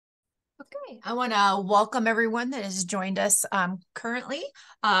Okay, I want to welcome everyone that has joined us currently.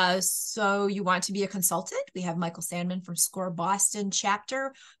 So you want to be a consultant? We have Michael Sandman from SCOR Boston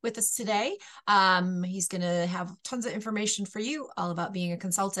chapter with us today. He's going to have tons of information for you all about being a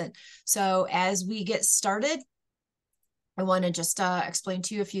consultant. So as we get started, I want to just explain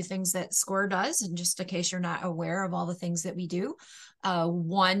to you a few things that SCOR does, and just in case you're not aware of all the things that we do.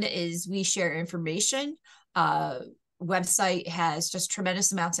 One is we share information. Website has just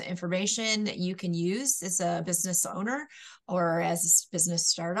tremendous amounts of information that you can use as a business owner or as a business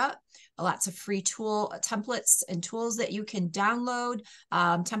startup. Lots of free tool templates and tools that you can download,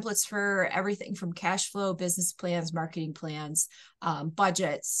 templates for everything from cash flow, business plans, marketing plans,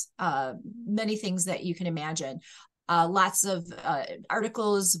 budgets, many things that you can imagine. Lots of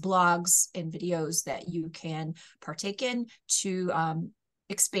articles, blogs, and videos that you can partake in to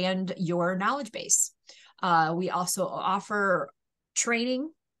expand your knowledge base. We also offer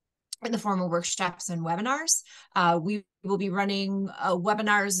training in the form of workshops and webinars. We will be running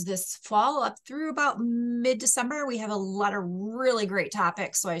webinars this fall up through about mid-December. We have a lot of really great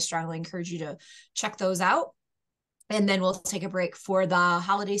topics, so I strongly encourage you to check those out. And then we'll take a break for the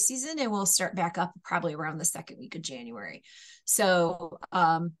holiday season, and we'll start back up probably around the second week of January. So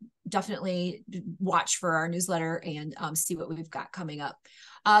definitely watch for our newsletter and see what we've got coming up.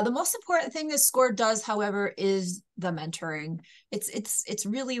 The most important thing that SCOR does, however, is the mentoring. It's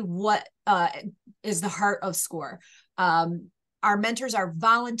really what is the heart of SCOR. Our mentors are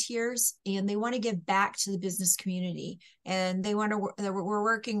volunteers, and they want to give back to the business community. And we're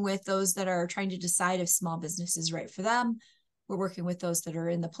working with those that are trying to decide if small business is right for them. We're working with those that are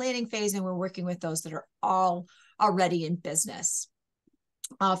in the planning phase, and we're working with those that are all already in business.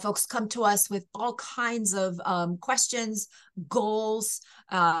 Folks come to us with all kinds of questions, goals,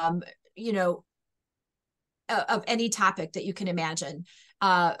 of any topic that you can imagine.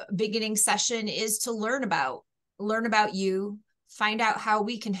 Beginning session is to learn about you, find out how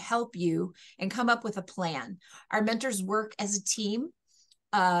we can help you, and come up with a plan. Our mentors work as a team,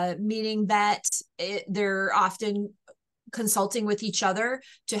 meaning that they're often consulting with each other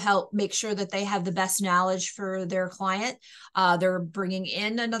to help make sure that they have the best knowledge for their client. They're bringing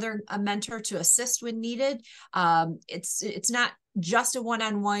in a mentor to assist when needed. It's not just a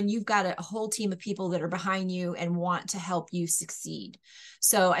one-on-one. You've got a whole team of people that are behind you and want to help you succeed.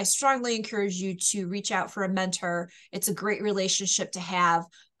 So I strongly encourage you to reach out for a mentor. It's a great relationship to have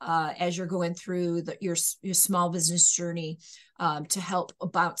as you're going through your small business journey, to help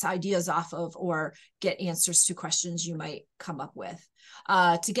bounce ideas off of or get answers to questions you might come up with.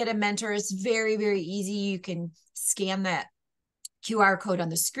 To get a mentor, it's very, very easy. You can scan that QR code on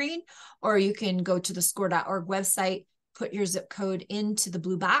the screen, or you can go to the SCOR.org website, put your zip code into the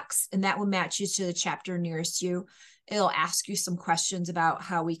blue box, and that will match you to the chapter nearest you. It'll ask you some questions about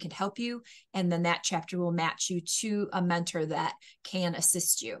how we can help you, and then that chapter will match you to a mentor that can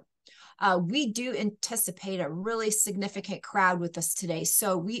assist you. We do anticipate a really significant crowd with us today.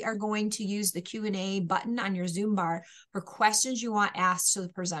 So we are going to use the Q&A button on your Zoom bar for questions you want asked to the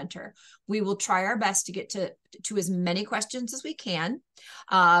presenter. We will try our best to get to as many questions as we can.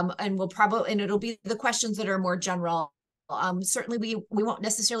 And it'll be the questions that are more general. Certainly we won't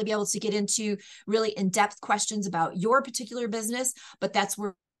necessarily be able to get into really in-depth questions about your particular business, but that's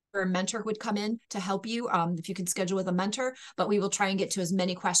where a mentor would come in to help you, if you can schedule with a mentor. But we will try and get to as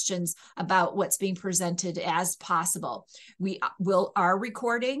many questions about what's being presented as possible. We are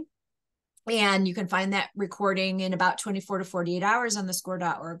recording, and you can find that recording in about 24 to 48 hours on the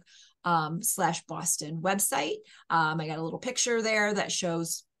SCOR.org /Boston website. I got a little picture there that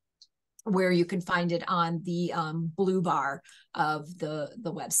shows where you can find it on the blue bar of the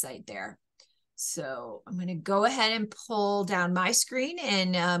website there. So I'm going to go ahead and pull down my screen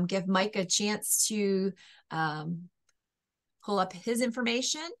and give Mike a chance to pull up his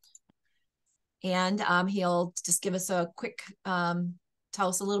information. And he'll just give us a quick, tell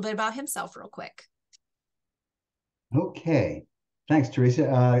us a little bit about himself real quick. Okay. Thanks, Teresa.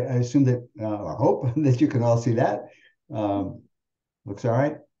 I assume that, or hope that you can all see that. Looks all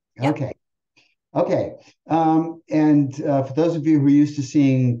right? Yep. Okay. Okay. And for those of you who are used to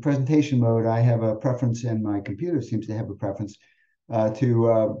seeing presentation mode, I have a preference, and my computer seems to have a preference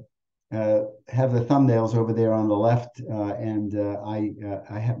to have the thumbnails over there on the left, and I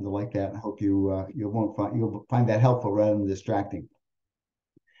happen to like that. I hope you'll find that helpful rather than distracting.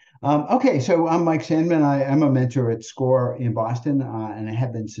 Okay, so I'm Mike Sandman. I'm a mentor at SCOR in Boston, and I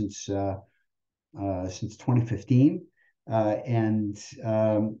have been since 2015.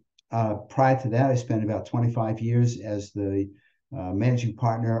 Prior to that, I spent about 25 years as the managing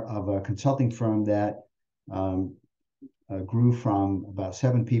partner of a consulting firm that grew from about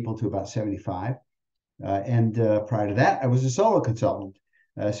 7 people to about 75. And prior to that, I was a solo consultant.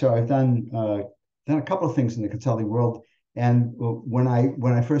 So I've done a couple of things in the consulting world. And when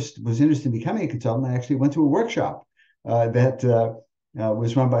I first was interested in becoming a consultant, I actually went to a workshop that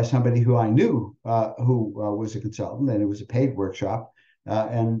was run by somebody who I knew who was a consultant, and it was a paid workshop.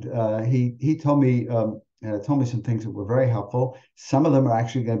 And he told me some things that were very helpful. Some of them are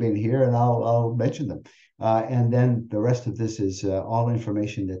actually going to be in here, and I'll mention them. And then the rest of this is all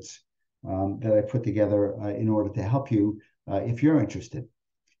information that I put together in order to help you if you're interested.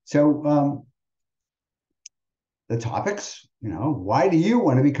 So the topics, why do you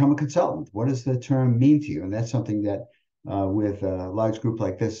want to become a consultant? What does the term mean to you? And that's something that with a large group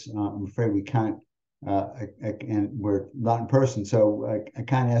like this, I'm afraid we can't, and we're not in person, so I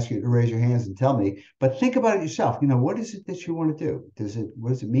can't ask you to raise your hands and tell me, but think about it yourself. What is it that you want to do? What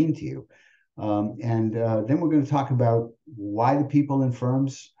does it mean to you? And then we're going to talk about why do people in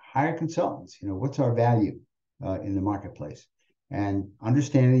firms hire consultants? What's our value in the marketplace? And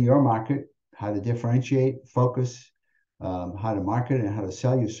understanding your market, how to differentiate, focus, how to market and how to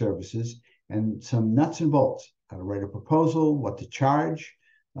sell your services, and some nuts and bolts, how to write a proposal, what to charge,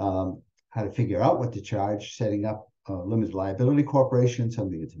 how to figure out what to charge, setting up a limited liability corporation,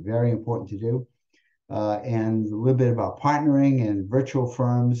 something that's very important to do, and a little bit about partnering and virtual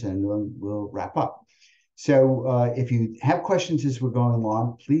firms, and we'll wrap up. So if you have questions as we're going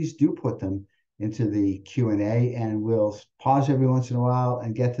along, please do put them into the Q&A, and we'll pause every once in a while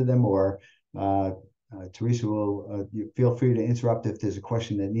and get to them, or Teresa will feel free to interrupt if there's a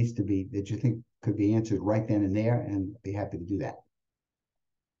question that you think could be answered right then and there, and be happy to do that.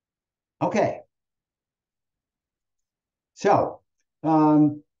 Okay. So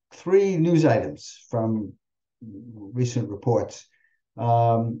 3 news items from recent reports.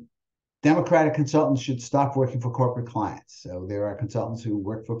 Democratic consultants should stop working for corporate clients. So there are consultants who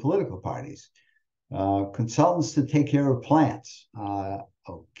work for political parties. Consultants to take care of plants.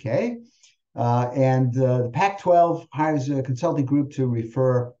 Okay. And the Pac-12 hires a consulting group to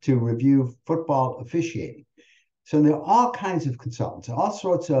review football officiating. So there are all kinds of consultants, all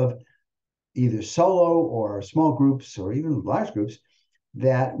sorts of either solo or small groups or even large groups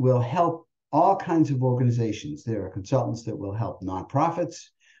that will help all kinds of organizations. There are consultants that will help nonprofits.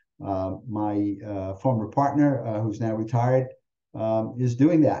 My former partner, who's now retired, is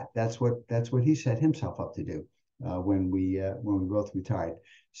doing that. That's what he set himself up to do when we both retired.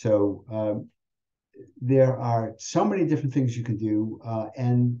 So there are so many different things you can do,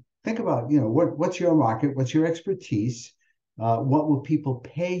 and think about what's your market, what's your expertise, what will people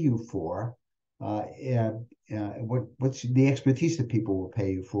pay you for, what's the expertise that people will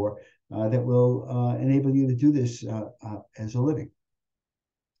pay you for that will enable you to do this as a living.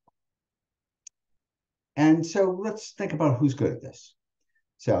 And so let's think about who's good at this.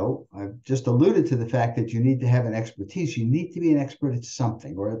 So I've just alluded to the fact that you need to have an expertise. You need to be an expert at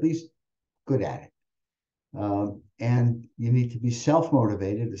something, or at least good at it. And you need to be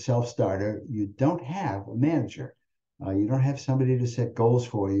self-motivated, a self-starter. You don't have a manager. You don't have somebody to set goals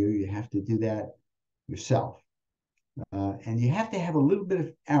for you. You have to do that yourself. And you have to have a little bit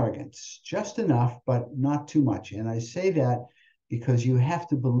of arrogance, just enough, but not too much. And I say that because you have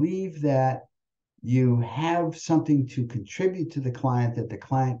to believe that you have something to contribute to the client that the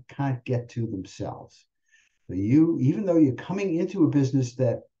client can't get to themselves. So even though you're coming into a business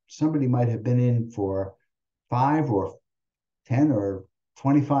that somebody might have been in for 5 or 10 or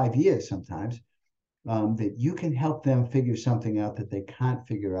 25 years sometimes, that you can help them figure something out that they can't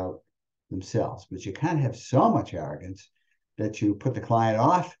figure out themselves. But you can't have so much arrogance that you put the client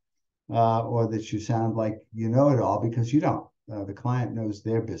off, or that you sound like you know it all, because you don't. The client knows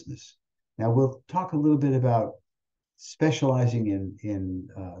their business. Now, we'll talk a little bit about specializing in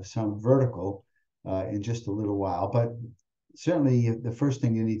some vertical in just a little while, but certainly the first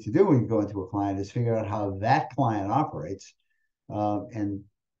thing you need to do when you go into a client is figure out how that client operates, and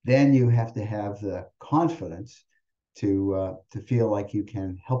then you have to have the confidence to feel like you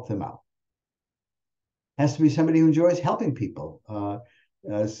can help them out. Has to be somebody who enjoys helping people.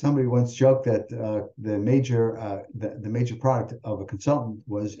 Somebody once joked that the major product of a consultant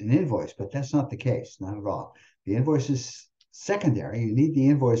was an invoice, but that's not the case, not at all. The invoice is secondary. You need the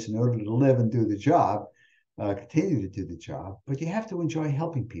invoice in order to live and do the job, continue to do the job, but you have to enjoy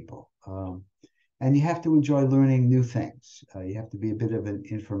helping people. And you have to enjoy learning new things. You have to be a bit of an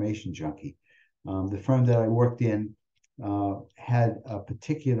information junkie. The firm that I worked in had a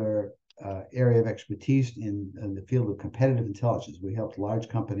particular area of expertise in the field of competitive intelligence. We helped large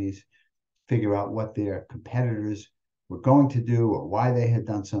companies figure out what their competitors were going to do, or why they had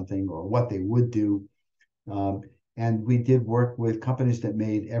done something, or what they would do. And we did work with companies that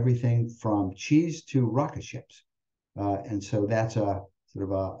made everything from cheese to rocket ships. And so that's a sort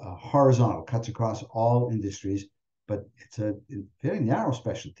of a horizontal, cuts across all industries, but it's a very narrow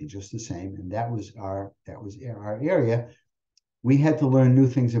specialty just the same. And that was our area. We had to learn new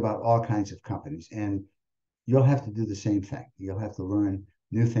things about all kinds of companies, and you'll have to do the same thing. You'll have to learn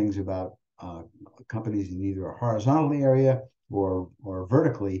new things about companies in either a horizontal area or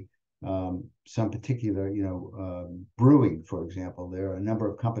vertically. Some particular, brewing, for example. There are a number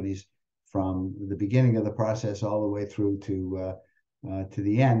of companies from the beginning of the process all the way through to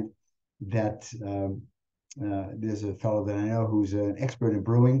the end. That there's a fellow that I know who's an expert in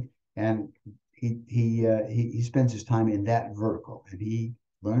brewing, and he spends his time in that vertical, and he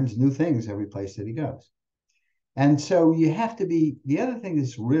learns new things every place that he goes. And so you have to be, the other thing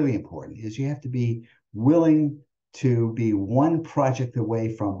that's really important is you have to be willing to be one project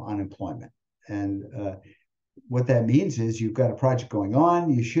away from unemployment. And what that means is you've got a project going on,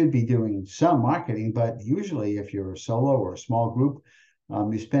 you should be doing some marketing, but usually if you're a solo or a small group,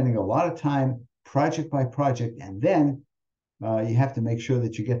 you're spending a lot of time project by project, and then you have to make sure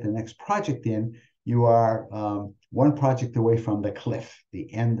that you get the next project in. You are one project away from the cliff,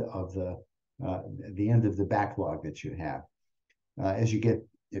 the end of the backlog that you have.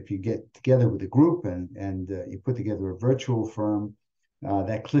 If you get together with a group and you put together a virtual firm,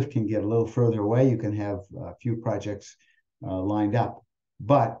 that cliff can get a little further away. You can have a few projects lined up,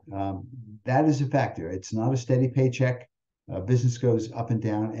 but that is a factor. It's not a steady paycheck. Business goes up and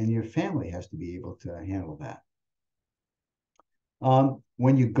down, and your family has to be able to handle that.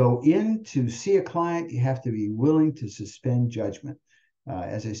 When you go in to see a client, you have to be willing to suspend judgment.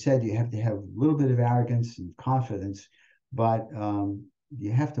 As I said, you have to have a little bit of arrogance and confidence, but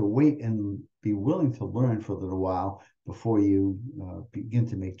you have to wait and be willing to learn for a little while before you begin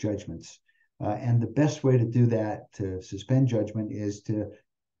to make judgments. And the best way to do that, to suspend judgment, is to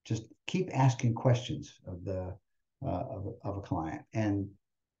just keep asking questions of a client. And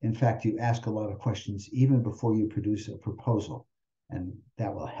in fact, you ask a lot of questions even before you produce a proposal, and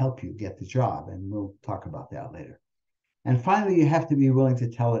that will help you get the job. And we'll talk about that later. And finally, you have to be willing to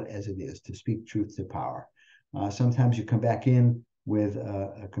tell it as it is, to speak truth to power. Sometimes you come back in with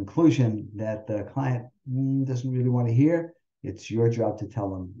a conclusion that the client doesn't really want to hear. It's your job to tell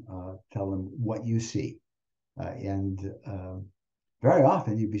them what you see. And very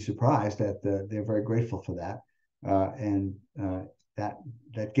often you'd be surprised that they're very grateful for that. And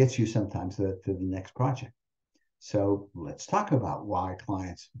that gets you sometimes to the next project. So let's talk about why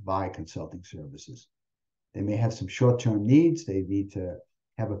clients buy consulting services. They may have some short-term needs. They need to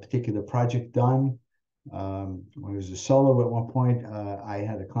have a particular project done. When I was a solo at one point, I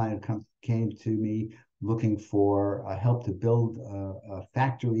had a client came to me looking for help to build a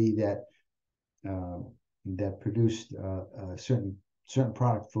factory that produced a certain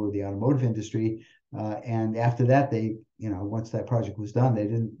product for the automotive industry. And after that, once that project was done, they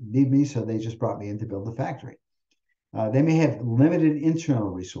didn't need me, so they just brought me in to build the factory. They may have limited internal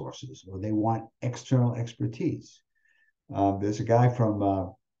resources, or they want external expertise. There's a guy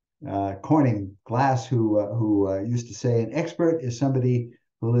from Corning Glass who used to say an expert is somebody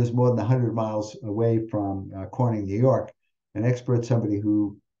who lives more than 100 miles away from Corning, New York. An expert is somebody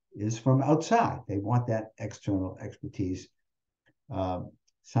who is from outside. They want that external expertise.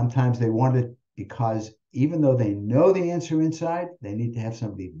 Sometimes they want it because even though they know the answer inside, they need to have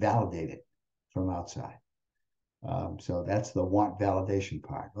somebody validate it from outside. So that's the want validation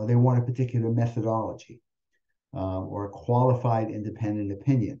part. Or they want a particular methodology or a qualified independent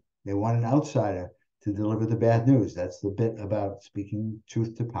opinion. They want an outsider to deliver the bad news. That's the bit about speaking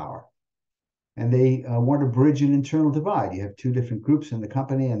truth to power. And they want to bridge an internal divide. You have two different groups in the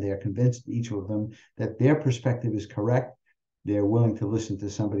company, and they're convinced, each of them, that their perspective is correct. They're willing to listen to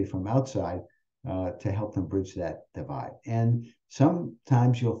somebody from outside to help them bridge that divide. And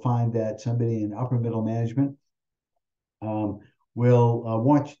sometimes you'll find that somebody in upper middle management will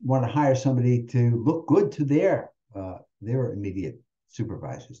want to hire somebody to look good to their immediate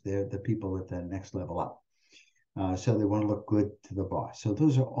supervisors. They're the people at the next level up. So they want to look good to the boss. So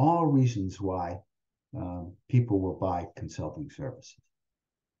those are all reasons why people will buy consulting services.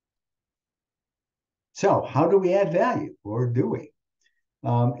 So how do we add value, or do we?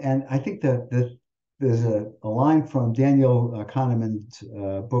 And I think that there's a line from Daniel Kahneman's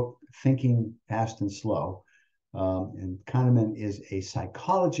book, Thinking Fast and Slow. And Kahneman is a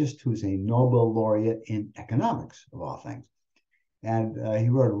psychologist who's a Nobel laureate in economics, of all things. And he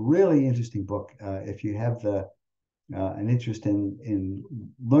wrote a really interesting book. If you have an interest in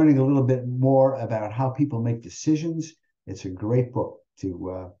learning a little bit more about how people make decisions, it's a great book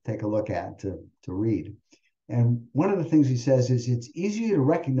to take a look at, to read. And one of the things he says is it's easier to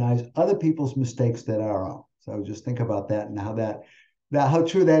recognize other people's mistakes than our own. So just think about that and how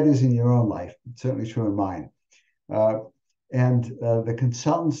true that is in your own life. It's certainly true in mine. The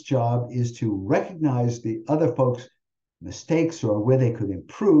consultant's job is to recognize the other folks' mistakes or where they could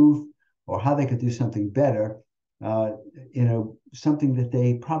improve or how they could do something better, something that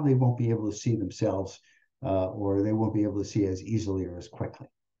they probably won't be able to see themselves or they won't be able to see as easily or as quickly.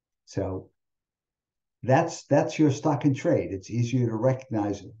 So that's your stock and trade. It's easier to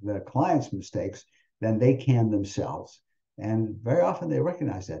recognize the client's mistakes than they can themselves. And very often they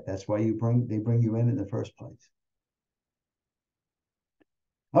recognize that. That's why they bring you in the first place.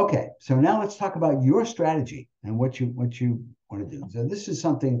 Okay, so now let's talk about your strategy and what you want to do. So this is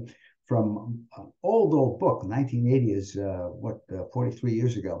something from an old book, 1980 is 43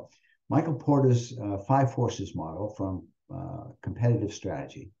 years ago. Michael Porter's 5 forces model from competitive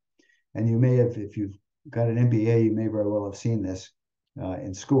strategy. And you may have, if you've got an MBA, you may very well have seen this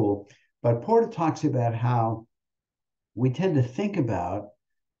in school. But Porter talks about how we tend to think about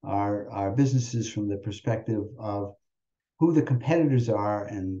our businesses from the perspective of who the competitors are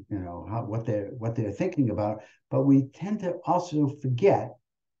and what they're thinking about, but we tend to also forget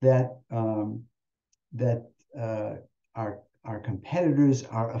that our competitors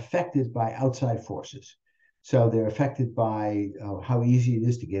are affected by outside forces. So they're affected by how easy it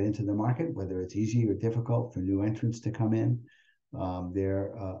is to get into the market, whether it's easy or difficult for new entrants to come in.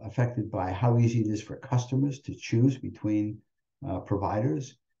 They're affected by how easy it is for customers to choose between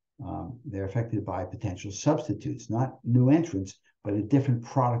providers. They're affected by potential substitutes, not new entrants, but a different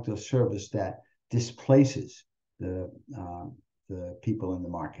product or service that displaces the people in the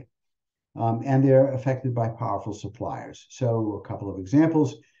market. And they're affected by powerful suppliers. So a couple of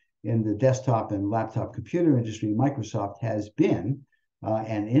examples. In the desktop and laptop computer industry, Microsoft has been,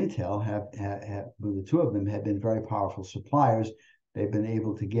 and Intel the two of them have been very powerful suppliers. They've been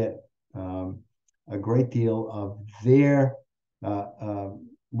able to get a great deal of their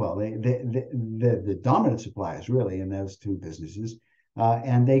the dominant suppliers really in those two businesses,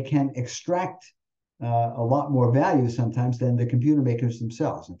 and they can extract a lot more value sometimes than the computer makers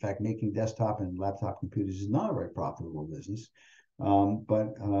themselves. In fact, making desktop and laptop computers is not a very profitable business,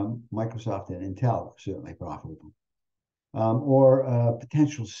 but Microsoft and Intel are certainly profitable. Or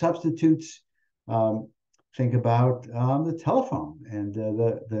potential substitutes. Think about the telephone and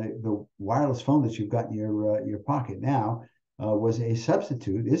the wireless phone that you've got in your pocket now. Is a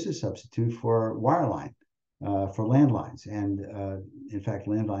substitute for wireline, for landlines. And in fact,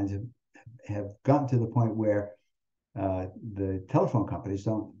 landlines have gotten to the point where the telephone companies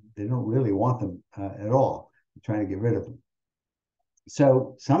don't really want them at all. They're trying to get rid of them.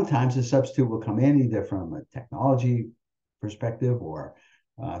 So sometimes a substitute will come in either from a technology perspective or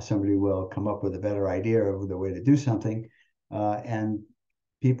somebody will come up with a better idea of the way to do something, and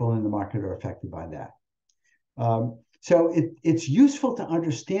people in the market are affected by that. So it's useful to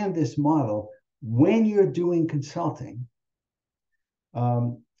understand this model when you're doing consulting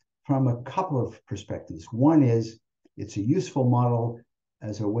from a couple of perspectives. One is it's a useful model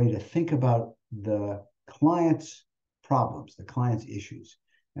as a way to think about the client's problems, the client's issues.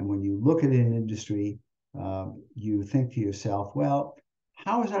 And when you look at an industry, you think to yourself, well,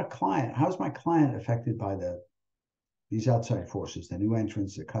 how is my client affected by these outside forces, the new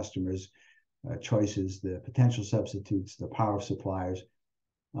entrants, the customers, choices, the potential substitutes, the power suppliers,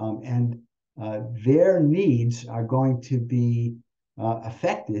 and their needs are going to be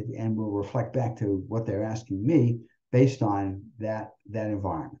affected and will reflect back to what they're asking me based on that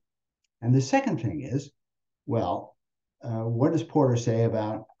environment. And the second thing is, well, what does Porter say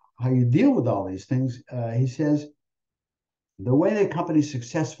about how you deal with all these things? He says the way that companies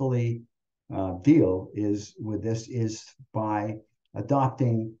successfully deal with this is by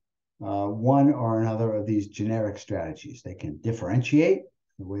adopting one or another of these generic strategies. They can differentiate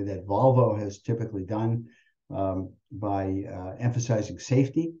the way that Volvo has typically done by emphasizing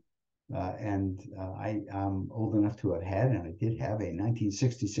safety. I'm old enough to have had, and I did have, a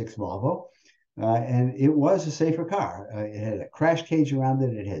 1966 Volvo. And it was a safer car. It had a crash cage around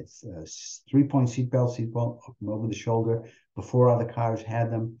it. It had 3-point seatbelt over the shoulder before other cars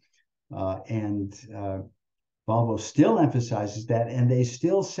had them. Volvo still emphasizes that, and they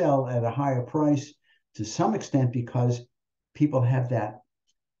still sell at a higher price to some extent because people have that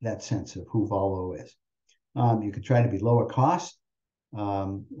sense of who Volvo is. You could try to be lower cost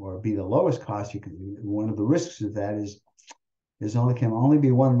or be the lowest cost. One of the risks of that is can only be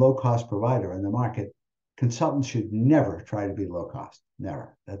one low-cost provider in the market. Consultants should never try to be low cost.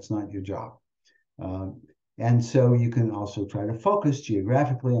 Never. That's not your job. And so you can also try to focus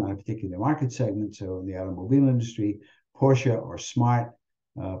geographically on a particular market segment. So in the automobile industry, Porsche or Smart.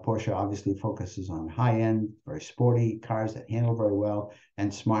 Porsche obviously focuses on high-end, very sporty cars that handle very well,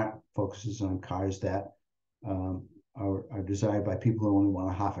 and Smart focuses on cars that are desired by people who only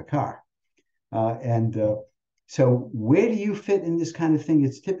want a half a car. So where do you fit in this kind of thing?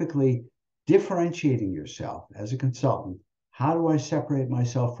 It's typically differentiating yourself as a consultant. How do I separate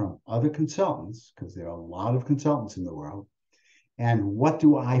myself from other consultants? Because there are a lot of consultants in the world. And what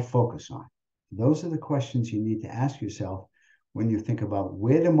do I focus on? Those are the questions you need to ask yourself when you think about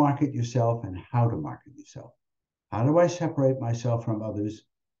where to market yourself and how to market yourself. How do I separate myself from others?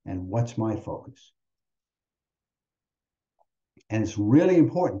 And what's my focus? And it's really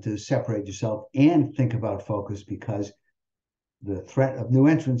important to separate yourself and think about focus, because the threat of new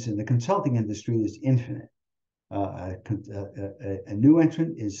entrants in the consulting industry is infinite. A new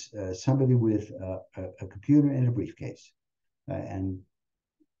entrant is somebody with a computer and a briefcase. And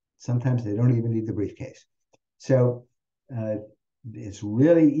sometimes they don't even need the briefcase. So it's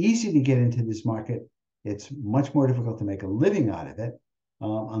really easy to get into this market. It's much more difficult to make a living out of it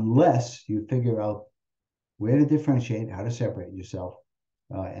unless you figure out where to differentiate, how to separate yourself,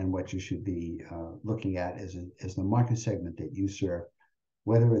 and what you should be looking at as the market segment that you serve,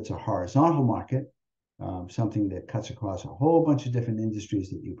 whether it's a horizontal market, something that cuts across a whole bunch of different industries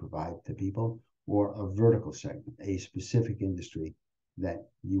that you provide to people, or a vertical segment, a specific industry that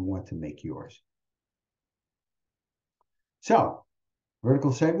you want to make yours. So,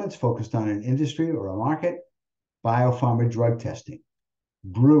 vertical segments focused on an industry or a market: biopharma drug testing,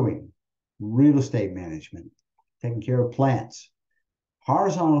 brewing, real estate management, taking care of plants.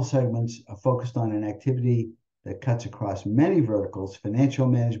 Horizontal segments are focused on an activity that cuts across many verticals: financial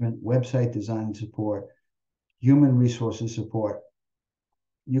management, website design and support, human resources support.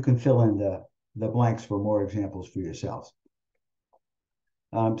 You can fill in the blanks for more examples for yourselves.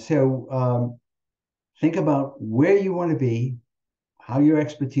 Think about where you want to be, how your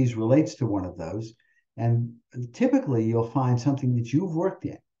expertise relates to one of those, and typically you'll find something that you've worked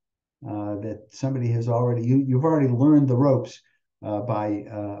in, that somebody has already, you've already learned the ropes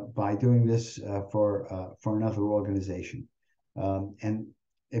by doing this for another organization. And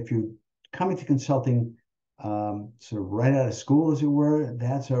if you're coming to consulting sort of right out of school, as it were,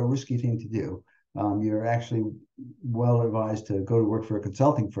 that's a risky thing to do. You're actually well advised to go to work for a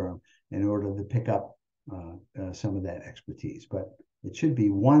consulting firm in order to pick up some of that expertise. But it should be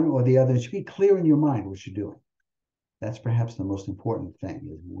one or the other. It should be clear in your mind what you're doing. That's perhaps the most important thing,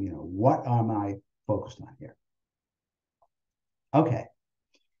 is, what am I focused on here? Okay.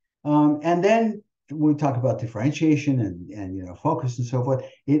 And then we talk about differentiation and focus and so forth.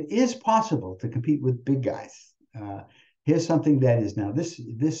 It is possible to compete with big guys. Here's something that is now,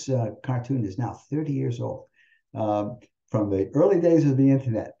 this cartoon is now 30 years old, from the early days of the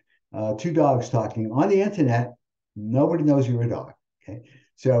internet. Two dogs talking on the internet. Nobody knows you're a dog. Okay,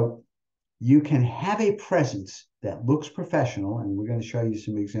 so you can have a presence that looks professional, and we're going to show you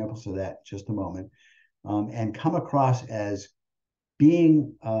some examples of that in just a moment, and come across as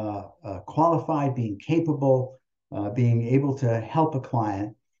being qualified, being capable, being able to help a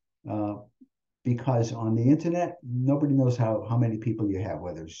client, because on the internet, nobody knows how many people you have,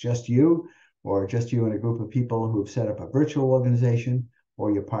 whether it's just you or just you and a group of people who've set up a virtual organization,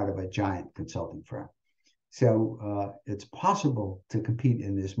 or you're part of a giant consulting firm. So it's possible to compete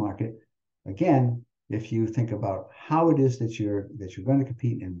in this market, again, if you think about how it is that you're going to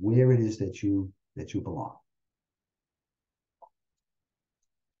compete and where it is that you belong.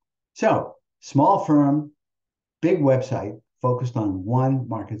 So, small firm, big website, focused on one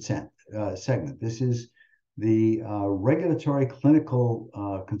market segment. This is the Regulatory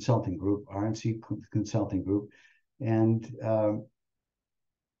Clinical Consulting Group, RNC Consulting Group. And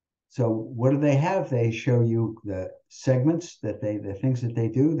so what do they have? They show you the segments, the things that they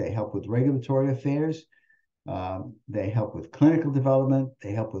do. They help with regulatory affairs. They help with clinical development.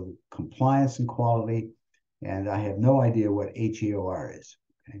 They help with compliance and quality. And I have no idea what HEOR is,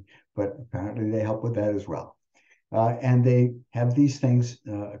 okay? But apparently they help with that as well. And they have these things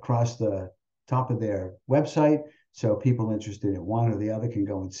across the top of their website, so people interested in one or the other can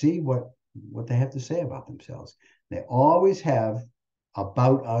go and see what they have to say about themselves. They always have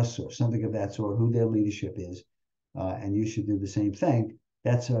about us or something of that sort, who their leadership is, and you should do the same thing.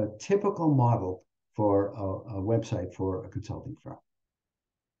 That's a typical model for a website for a consulting firm.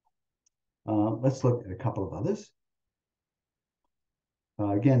 Let's look at a couple of others.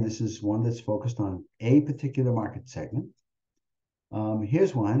 Again, this is one that's focused on a particular market segment.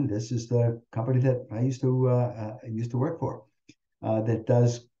 Here's one. This is the company that I used to work for, that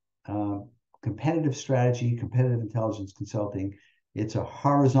does competitive strategy, competitive intelligence consulting. It's a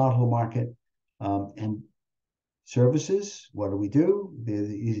horizontal market. And services, what do we do?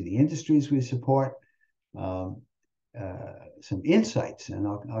 These are the industries we support. Some insights, and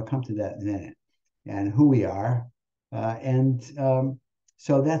I'll come to that in a minute, and who we are. So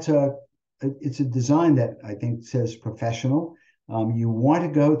it's a design that I think says professional. You want to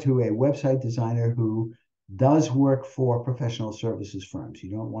go to a website designer who does work for professional services firms.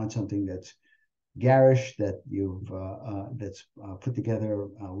 You don't want something that's garish, that that's put together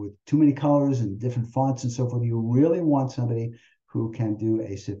with too many colors and different fonts and so forth. You really want somebody who can do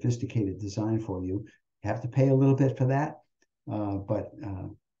a sophisticated design for you. You have to pay a little bit for that, but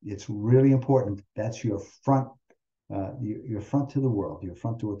it's really important. That's your front to the world, your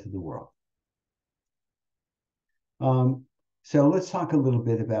front door to the world. So let's talk a little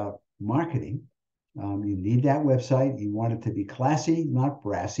bit about marketing. You need that website. You want it to be classy, not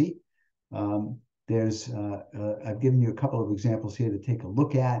brassy. I've given you a couple of examples here to take a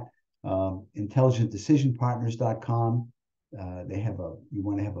look at. IntelligentDecisionPartners.com. You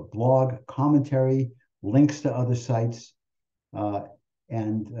want to have a blog, commentary, links to other sites,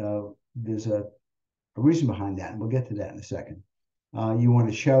 and there's a reason behind that, and we'll get to that in a second. You want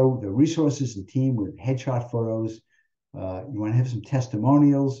to show the resources and team with headshot photos. You want to have some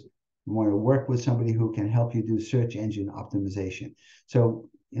testimonials. You want to work with somebody who can help you do search engine optimization. So,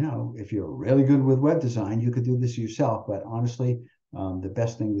 if you're really good with web design, you could do this yourself. But honestly, the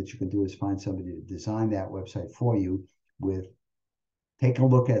best thing that you can do is find somebody to design that website for you taking a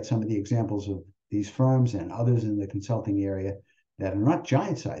look at some of the examples of these firms and others in the consulting area that are not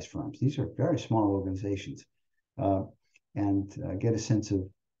giant-sized firms. These are very small organizations, and get a sense of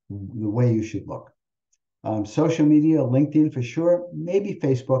the way you should look. Social media, LinkedIn for sure, maybe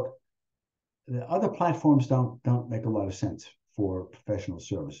Facebook. The other platforms don't make a lot of sense for professional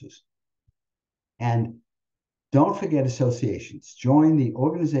services. And don't forget associations. Join the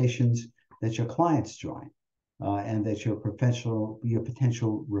organizations that your clients join, and that your potential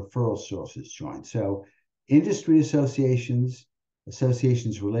referral sources join. So industry associations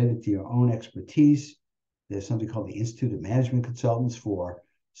related to your own expertise. There's something called the Institute of Management Consultants for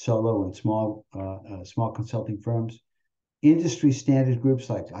solo and small consulting firms. Industry standard groups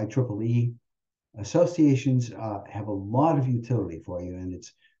like IEEE. Associations have a lot of utility for you, and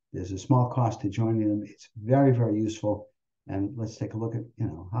there's a small cost to joining them. It's very, very useful. And let's take a look at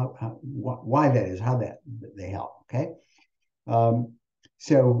why that is, how that they help. Okay.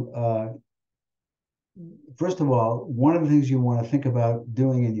 First of all, one of the things you want to think about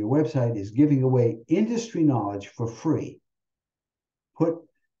doing in your website is giving away industry knowledge for free. Put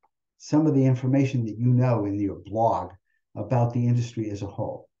some of the information that you know in your blog about the industry as a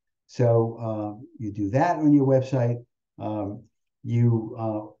whole. So you do that on your website.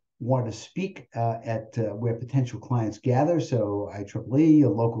 You want to speak at where potential clients gather. So IEEE, a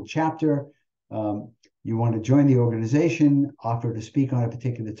local chapter. You want to join the organization, offer to speak on a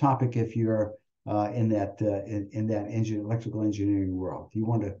particular topic if you're in that electrical engineering world. You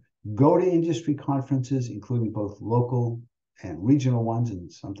want to go to industry conferences, including both local and regional ones,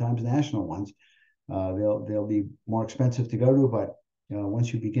 and sometimes national ones. They'll be more expensive to go to, but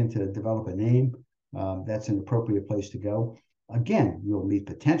once you begin to develop a name, that's an appropriate place to go. Again, you'll meet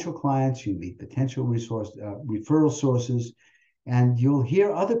potential clients, you meet potential referral sources, and you'll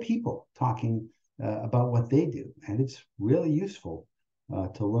hear other people talking about what they do. And it's really useful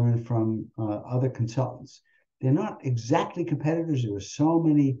to learn from other consultants. They're not exactly competitors. There are so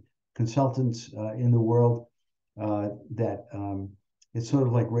many consultants in the world that it's sort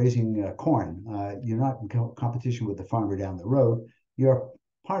of like raising corn. You're not in competition with the farmer down the road. You're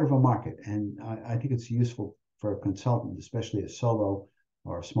part of a market. And I think it's useful for a consultant, especially a solo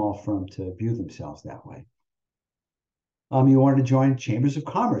or a small firm, to view themselves that way. You want to join chambers of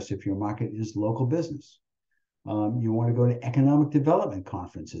commerce if your market is local business. You want to go to economic development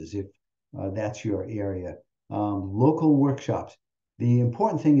conferences if that's your area. Local workshops. The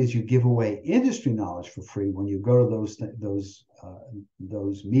important thing is you give away industry knowledge for free when you go to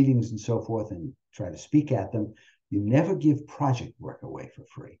those meetings and so forth and try to speak at them. You never give project work away for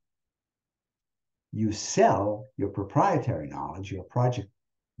free. You sell your proprietary knowledge, your project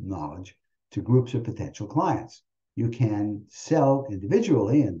knowledge, to groups of potential clients. You can sell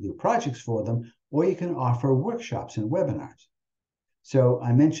individually and do projects for them, or you can offer workshops and webinars. So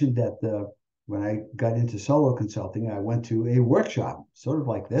I mentioned that when I got into solo consulting, I went to a workshop, sort of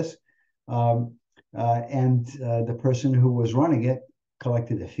like this, and the person who was running it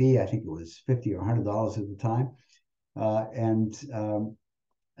collected a fee. I think it was $50 or $100 at the time,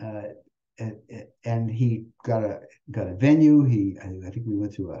 and he got a venue. I think we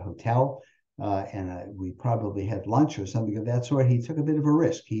went to a hotel. we probably had lunch or something of that sort. He took a bit of a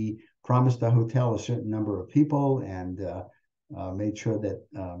risk. He promised the hotel a certain number of people and made sure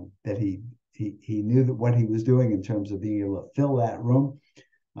that he knew that what he was doing in terms of being able to fill that room.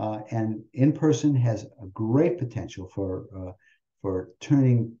 And in-person has a great potential for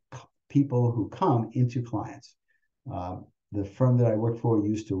turning people who come into clients. The firm that I worked for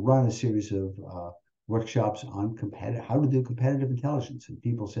used to run a series of workshops on how to do competitive intelligence. And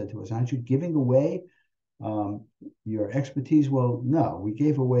people said to us, aren't you giving away your expertise? Well, no, we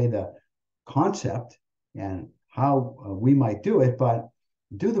gave away the concept and how we might do it, but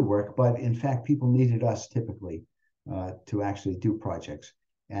do the work. But in fact, people needed us typically to actually do projects.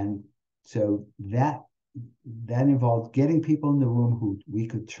 And so that involved getting people in the room who we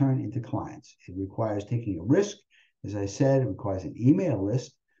could turn into clients. It requires taking a risk. As I said, it requires an email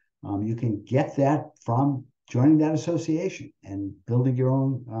list. You can get that from joining that association and building your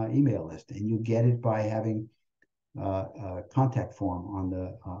own email list. And you get it by having a contact form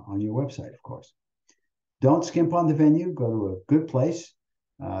on your website, of course. Don't skimp on the venue. Go to a good place.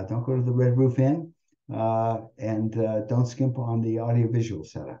 Don't go to the Red Roof Inn. And don't skimp on the audiovisual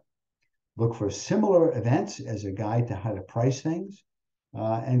setup. Look for similar events as a guide to how to price things,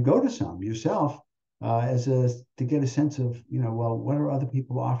 and go to some yourself to get a sense of, well, what are other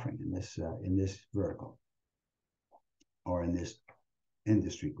people offering in this vertical or in this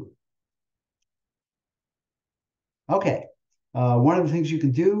industry group. Okay, one of the things you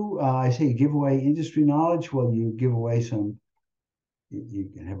can do, I say you give away industry knowledge. Well, you give away some. You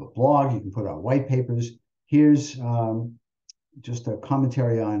can have a blog. You can put out white papers. Here's just a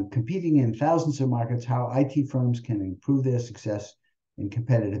commentary on competing in thousands of markets, how IT firms can improve their success in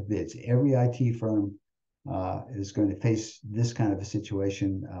competitive bids. Every IT firm is going to face this kind of a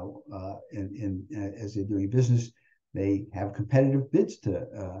situation as they're doing business. They have competitive bids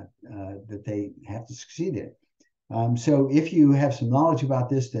that they have to succeed in. So if you have some knowledge about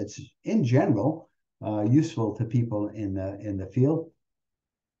this that's in general useful to people in the field,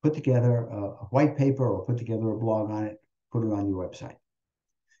 put together a white paper or put together a blog on it, put it on your website.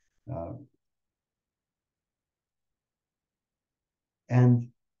 And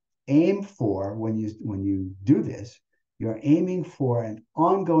aim for, when you do this, you're aiming for an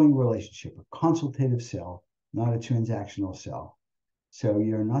ongoing relationship, a consultative sell, not a transactional sell. So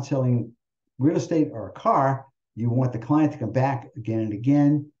you're not selling real estate or a car. You want the client to come back again and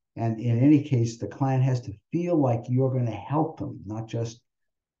again. And in any case, the client has to feel like you're going to help them, not just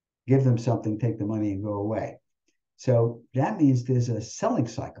give them something, take the money, and go away. So that means there's a selling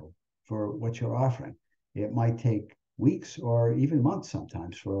cycle for what you're offering. It might take weeks or even months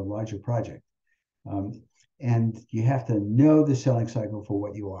sometimes for a larger project. And you have to know the selling cycle for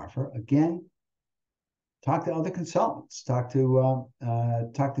what you offer. Again, talk to other consultants, talk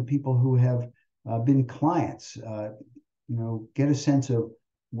to people who have been clients, get a sense of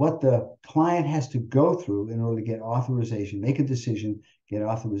what the client has to go through in order to get authorization, make a decision, get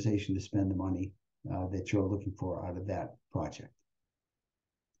authorization to spend the money that you're looking for out of that project.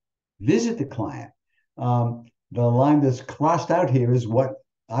 Visit the client. The line that's crossed out here is what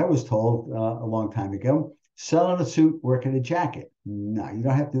I was told a long time ago. Sell in a suit, work in a jacket. No, you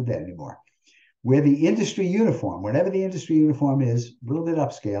don't have to do that anymore. Wear the industry uniform, whatever the industry uniform is, a little bit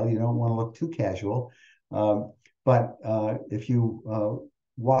upscale. You don't want to look too casual. But if you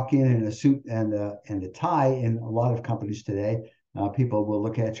walk in a suit and a tie in a lot of companies today, people will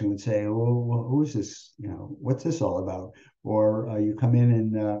look at you and say, "Oh, who is this? What's this all about?" Or you come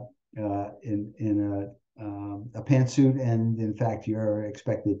in a pantsuit, and in fact, you're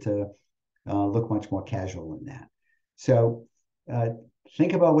expected to look much more casual than that. So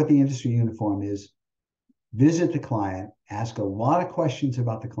think about what the industry uniform is. Visit the client. Ask a lot of questions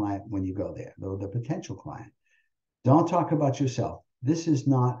about the client when you go there, or the potential client. Don't talk about yourself. This is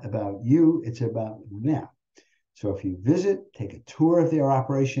not about you. It's about them. So if you visit, take a tour of their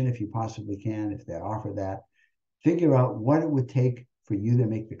operation if you possibly can, if they offer that. Figure out what it would take for you to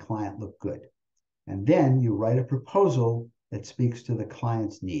make the client look good. And then you write a proposal that speaks to the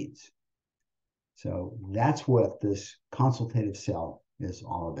client's needs. So that's what this consultative sell is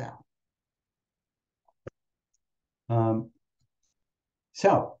all about.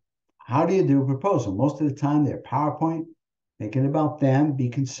 So how do you do a proposal? Most of the time they're PowerPoint. Make it about them, be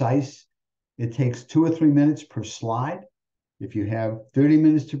concise. It takes 2 or 3 minutes per slide. If you have 30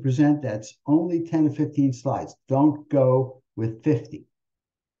 minutes to present, that's only 10 to 15 slides. Don't go with 50.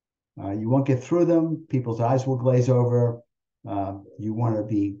 You won't get through them. People's eyes will glaze over. You want to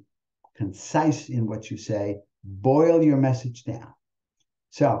be concise in what you say. Boil your message down.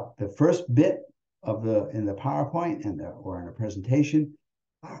 So the first bit in the PowerPoint or in a presentation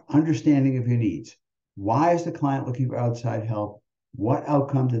understanding of your needs. Why is the client looking for outside help? What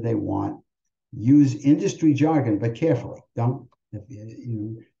outcome do they want? Use industry jargon, but carefully. Don't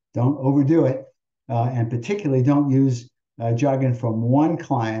overdo it, and particularly don't use jargon from one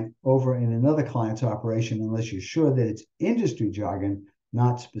client over in another client's operation unless you're sure that it's industry jargon,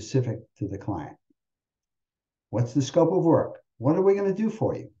 not specific to the client. What's the scope of work? What are we going to do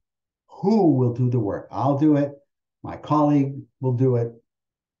for you? Who will do the work? I'll do it. My colleague will do it.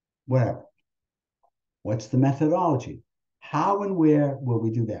 Whatever. What's the methodology? How and where will we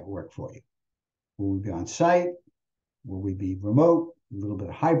do that work for you? Will we be on site? Will we be remote? A little bit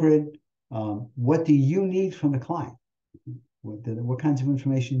of hybrid? What do you need from the client? What kinds of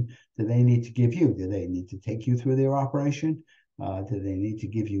information do they need to give you? Do they need to take you through their operation? Do they need to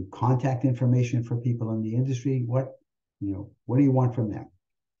give you contact information for people in the industry? What do you want from them?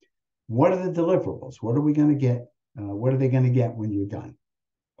 What are the deliverables? What are we going to get? What are they going to get when you're done?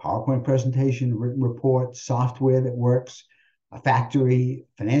 PowerPoint presentation, written report, software that works, a factory,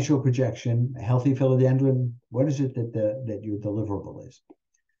 financial projection, a healthy philodendron. What is it that your deliverable is?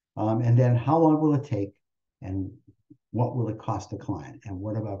 And then how long will it take, and what will it cost the client? And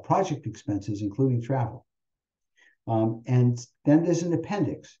what about project expenses, including travel? And then there's an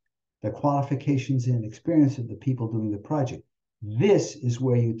appendix, the qualifications and experience of the people doing the project. This is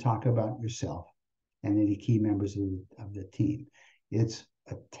where you talk about yourself and any key members of the team. It's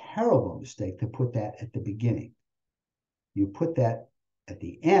a terrible mistake to put that at the beginning. You put that at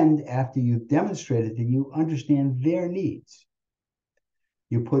the end after you've demonstrated that you understand their needs.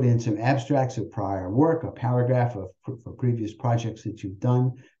 You put in some abstracts of prior work, a paragraph for previous projects that you've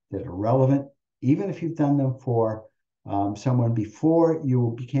done that are relevant, even if you've done them for someone before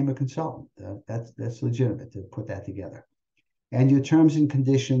you became a consultant. That's legitimate to put that together. And your terms and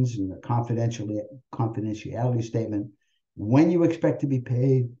conditions and the confidentiality statement, when you expect to be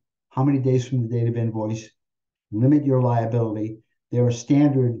paid, how many days from the date of invoice, limit your liability. There are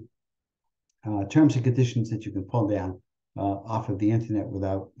standard terms and conditions that you can pull down off of the internet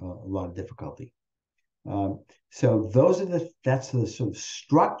without a lot of difficulty. So that's the sort of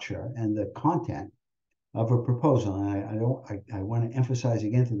structure and the content of a proposal. And I want to emphasize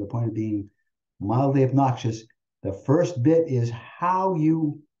again, to the point of being mildly obnoxious, the first bit is how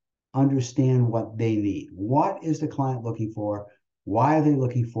you understand what they need. What is the client looking for? Why are they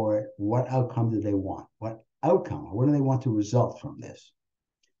looking for it? What outcome do they want? What do they want to result from this?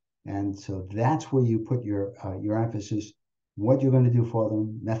 And so that's where you put your emphasis, what you're going to do for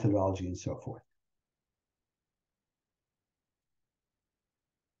them, methodology, and so forth.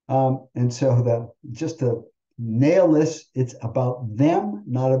 And so just to nail this, it's about them,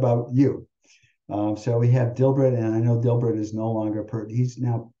 not about you. So we have Dilbert, and I know Dilbert is no longer, he's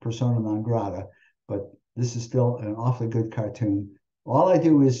now persona non grata, but this is still an awfully good cartoon. All I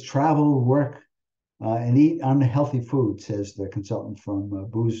do is travel, work, and eat unhealthy food, says the consultant from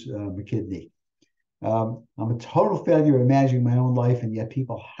Booz McKinney. I'm a total failure at managing my own life, and yet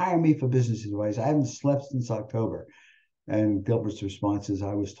people hire me for business advice. I haven't slept since October. And Dilbert's response is,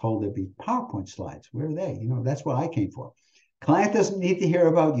 I was told there'd be PowerPoint slides. Where are they? That's what I came for. Client doesn't need to hear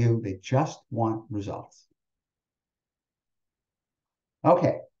about you. They just want results.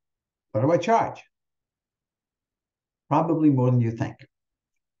 Okay, what do I charge? Probably more than you think.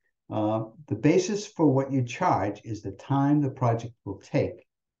 The basis for what you charge is the time the project will take.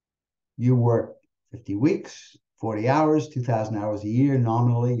 You work 50 weeks, 40 hours, 2,000 hours a year.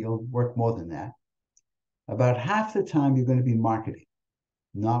 Nominally, you'll work more than that. About half the time you're going to be marketing,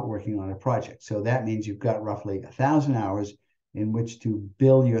 not working on a project. So that means you've got roughly 1,000 hours in which to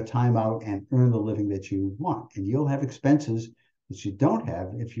bill your time out and earn the living that you want. And you'll have expenses that you don't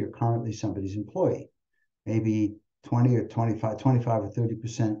have if you're currently somebody's employee. Maybe 20 or 25 or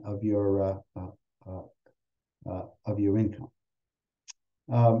 30% of your income.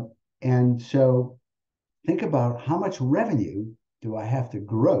 And so think about how much revenue do I have to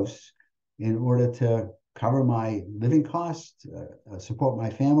gross in order to cover my living costs, support my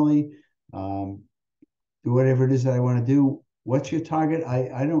family, do whatever it is that I want to do. What's your target?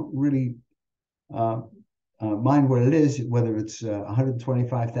 I don't really mind what it is, whether it's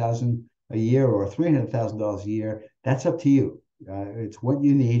 $125,000 a year or $300,000 a year. That's up to you. It's what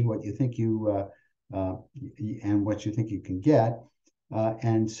you need, what you think and what you think you can get.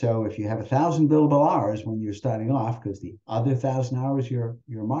 And so if you have 1,000 billable hours when you're starting off, because the other 1,000 hours you're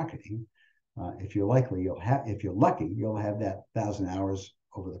marketing, if you're lucky, you'll have that 1,000 hours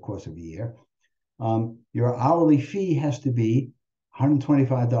over the course of a year. Your hourly fee has to be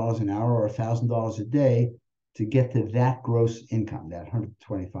 $125 an hour or $1,000 a day to get to that gross income, that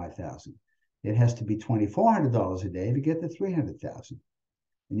 $125,000. It has to be $2,400 a day to get to $300,000.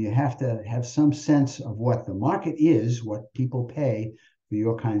 and you have to have some sense of what the market is, what people pay for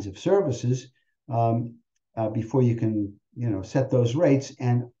your kinds of services, before you can, set those rates.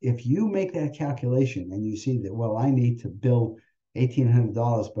 And if you make that calculation and you see that, well, I need to bill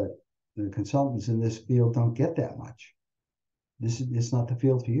 $1,800, but the consultants in this field don't get that much, it's not the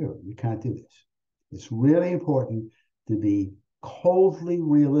field for you. You can't do this. It's really important to be coldly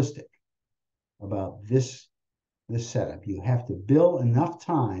realistic about this setup. You have to bill enough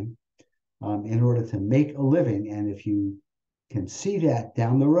time in order to make a living. And if you can see that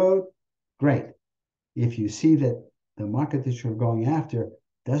down the road, great. If you see that the market that you're going after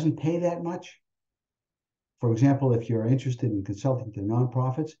doesn't pay that much, for example, if you're interested in consulting to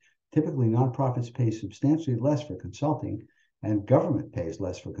nonprofits, typically nonprofits pay substantially less for consulting, and government pays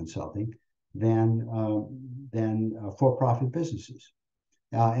less for consulting than for-profit businesses.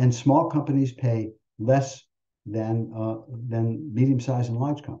 And small companies pay less than medium-sized and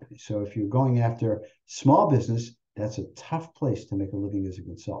large companies. So if you're going after small business, that's a tough place to make a living as a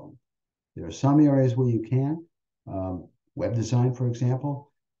consultant. There are some areas where you can, web design, for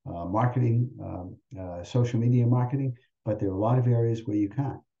example, marketing, social media marketing, but there are a lot of areas where you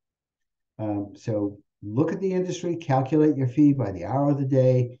can't. So look at the industry, calculate your fee by the hour of the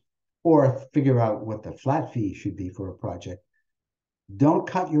day, or figure out what the flat fee should be for a project. Don't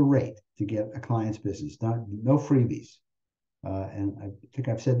cut your rate to get a client's business. No freebies. And I think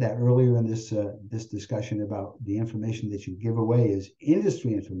I've said that earlier in this discussion about the information that you give away is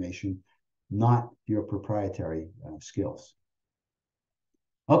industry information, not your proprietary skills.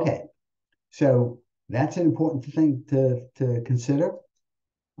 Okay, so that's an important thing to consider.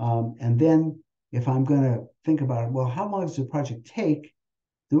 And then if I'm going to think about it, well, how long does a project take?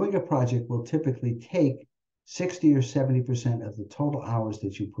 Doing a project will typically take 60 or 70% of the total hours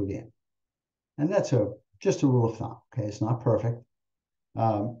that you put in. And that's just a rule of thumb, okay? It's not perfect.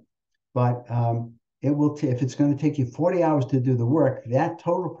 But it will, if it's going to take you 40 hours to do the work, that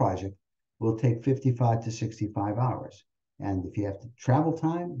total project will take 55 to 65 hours. And if you have to travel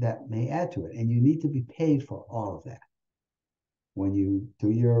time, that may add to it. And you need to be paid for all of that. When you do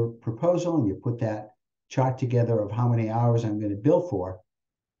your proposal and you put that chart together of how many hours I'm going to bill for,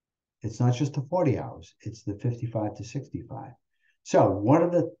 it's not just the 40 hours, it's the 55 to 65. So what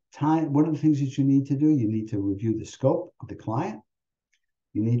are the things that you need to do? You need to review the scope of the client.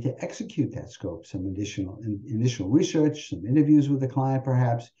 You need to execute that scope, some initial research, some interviews with the client,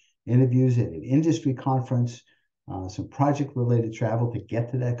 perhaps interviews at an industry conference, some project-related travel to get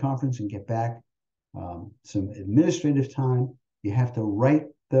to that conference and get back, some administrative time. You have to write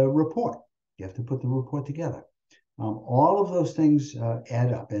the report. You have to put the report together. All of those things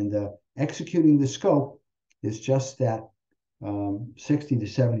add up, and executing the scope is just that 60 to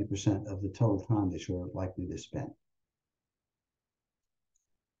 70% of the total time that you're likely to spend.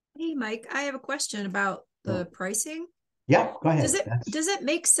 Hey, Mike, I have a question about the pricing. Yeah, go ahead. Does it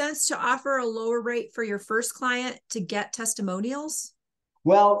make sense to offer a lower rate for your first client to get testimonials?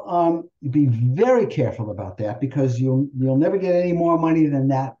 Well, be very careful about that, because you'll never get any more money than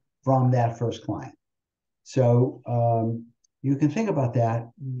that from that first client. So you can think about that.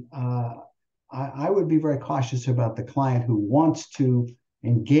 I would be very cautious about the client who wants to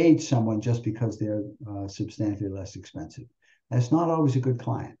engage someone just because they're substantially less expensive. That's not always a good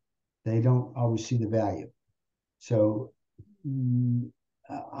client. They don't always see the value. So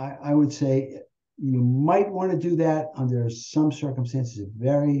I would say you might want to do that under some circumstances. Do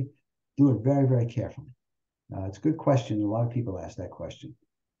it very, very carefully. It's a good question. A lot of people ask that question.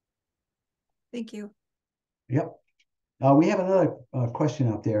 Thank you. Yep. We have another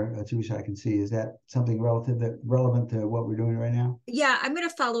question out there, Teresa, I can see. Is that something relevant to what we're doing right now? Yeah, I'm going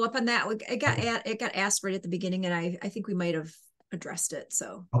to follow up on that. It got asked right at the beginning, and I think we might have addressed it.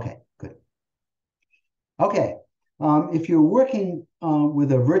 So okay, good. Okay, if you're working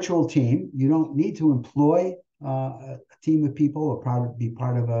with a virtual team, you don't need to employ a team of people or be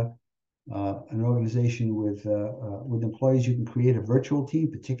part of an organization with employees. You can create a virtual team,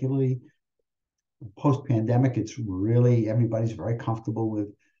 particularly post-pandemic. It's really, everybody's very comfortable with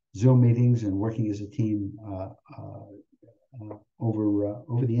Zoom meetings and working as a team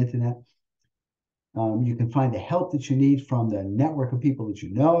over the internet. You can find the help that you need from the network of people that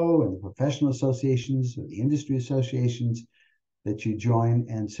you know, and the professional associations or the industry associations that you join.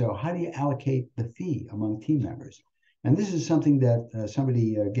 And so how do you allocate the fee among team members? And this is something that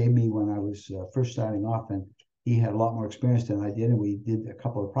somebody gave me when I was first starting off, and he had a lot more experience than I did, and we did a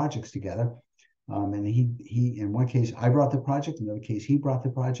couple of projects together. And he in one case, I brought the project. In another case, he brought the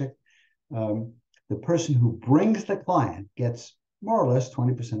project. The person who brings the client gets more or less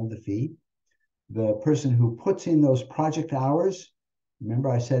 20% of the fee. The person who puts in those project hours remember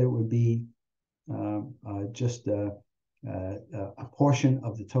I said it would be just a portion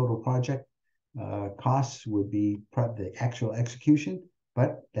of the total project. Costs would be the actual execution,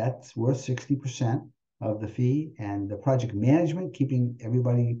 but that's worth 60% of the fee. And the project management, keeping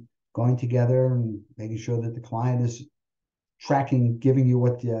everybody going together and making sure that the client is tracking, giving you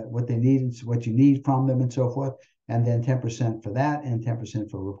what they need and what you need from them and so forth. And then 10% for that and 10%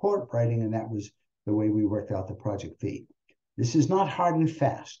 for report writing. And that was the way we worked out the project fee. This is not hard and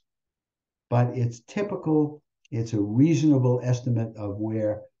fast, but it's typical. It's a reasonable estimate of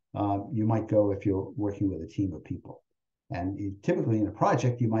where you might go if you're working with a team of people. And typically in a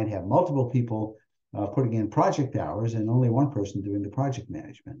project, you might have multiple people putting in project hours and only one person doing the project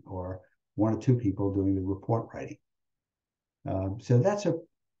management, or one or two people doing the report writing. So that's a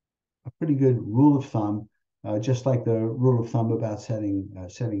pretty good rule of thumb, just like the rule of thumb about setting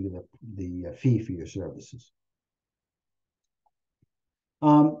the fee for your services.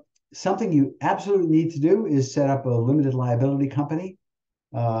 Something you absolutely need to do is set up a limited liability company.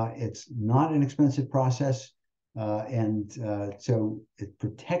 It's not an expensive process, and so it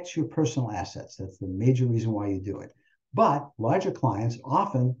protects your personal assets. That's the major reason why you do it. But larger clients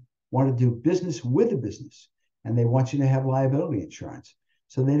often want to do business with a business, and they want you to have liability insurance.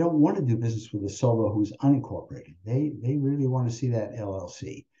 So they don't want to do business with a solo who's unincorporated. They really want to see that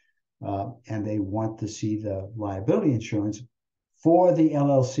LLC, and they want to see the liability insurance for the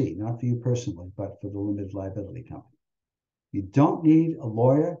LLC, not for you personally, but for the limited liability company. You don't need a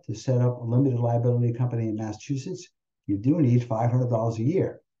lawyer to set up a limited liability company in Massachusetts. You do need $500 a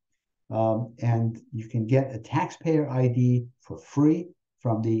year. And you can get a taxpayer ID for free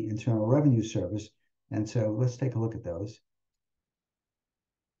from the Internal Revenue Service. And so let's take a look at those.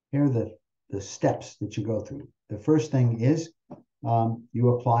 Here are the steps that you go through. The first thing is you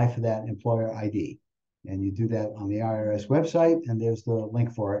apply for that employer ID. And you do that on the IRS website, and there's the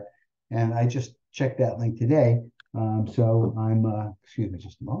link for it. And I just checked that link today. So I'm, excuse me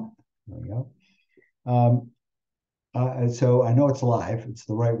just a moment. There we go. So I know it's live. It's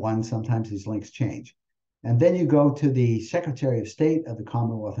the right one. Sometimes these links change. And then you go to the Secretary of State of the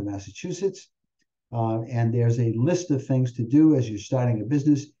Commonwealth of Massachusetts. And there's a list of things to do as you're starting a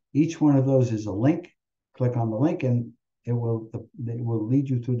business. Each one of those is a link. Click on the link, and it will lead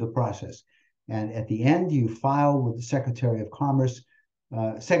you through the process. And at the end, you file with the Secretary of Commerce,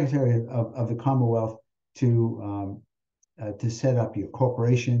 Secretary of the Commonwealth, to set up your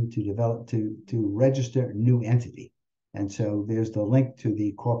corporation, to register a new entity. And so there's the link to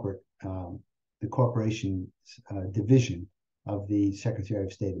the corporation division of the Secretary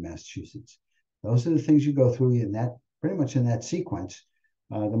of State of Massachusetts. Those are the things you go through in that, pretty much in that sequence.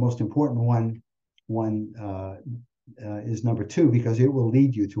 The most important one is number 2, because it will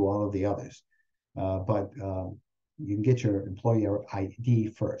lead you to all of the others. But you can get your employer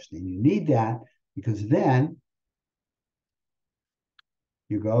ID first, and you need that because then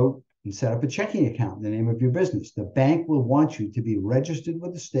you go and set up a checking account in the name of your business. The bank will want you to be registered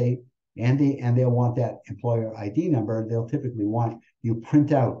with the state, and they'll want that employer ID number. They'll typically want you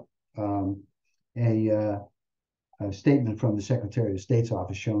print out a statement from the Secretary of State's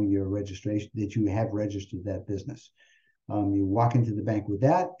office showing your registration, that you have registered that business. You walk into the bank with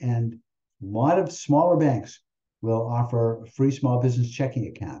that, and a lot of smaller banks will offer free small business checking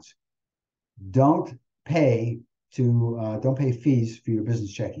accounts. Don't pay fees for your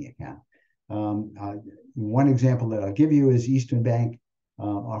business checking account. One example that I'll give you is Eastern Bank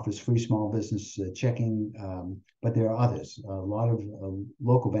offers free small business checking, but there are others. A lot of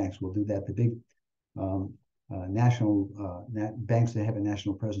local banks will do that. The big national banks that have a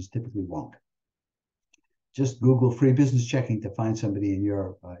national presence typically won't. Just Google free business checking to find somebody in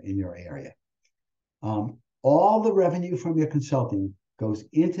your area. All the revenue from your consulting goes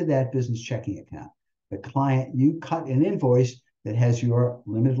into that business checking account. The client, you cut an invoice that has your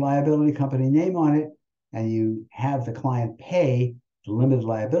limited liability company name on it, and you have the client pay the limited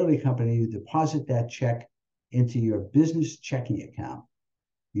liability company. You deposit that check into your business checking account.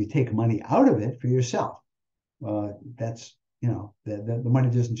 You take money out of it for yourself. That's, the money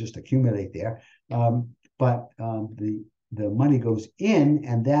doesn't just accumulate there. But the money goes in,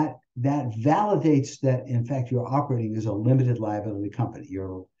 and that validates that, in fact, you're operating as a limited liability company.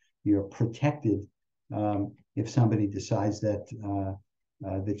 You're protected if somebody decides that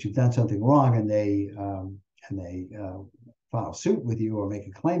you've done something wrong, and they file suit with you or make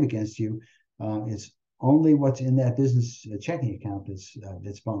a claim against you. It's only what's in that business checking account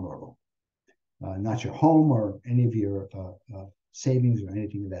that's vulnerable, not your home or any of your savings or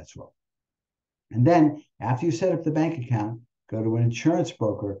anything of that sort. And then after you set up the bank account, go to an insurance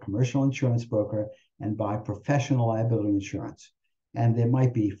broker, a commercial insurance broker, and buy professional liability insurance. and there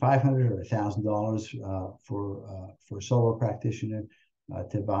might be $500 or $1,000 for a solo practitioner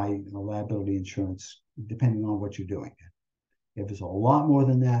to buy liability insurance, depending on what you're doing. If it's a lot more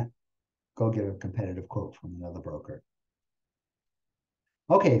than that, go get a competitive quote from another broker.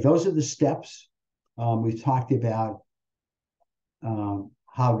 Okay, those are the steps. We've talked about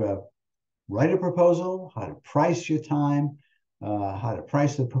how to write a proposal, how to price your time, how to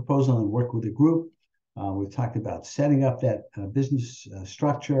price the proposal and work with a group. We've talked about setting up that business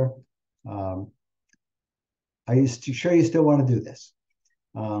structure. Are you sure you still want to do this?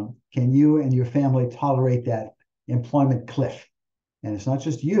 Can you and your family tolerate that employment cliff? And it's not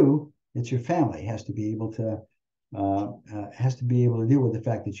just you, it's your family has to be able to deal with the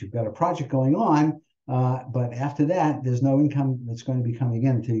fact that you've got a project going on, but after that, there's no income that's going to be coming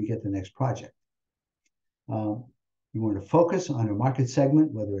in until you get the next project. You want to focus on a market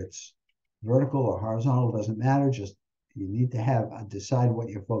segment, whether it's vertical or horizontal, doesn't matter. Just you need to decide what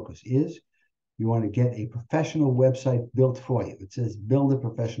your focus is. You want to get a professional website built for you. It says build a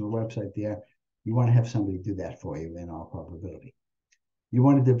professional website there. You want to have somebody do that for you in all probability. You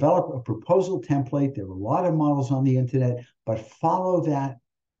want to develop a proposal template. There are a lot of models on the internet, but follow that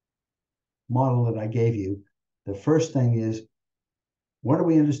model that I gave you. The first thing is, what do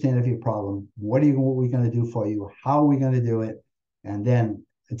we understand of your problem? What are we going to do for you? How are we going to do it? And then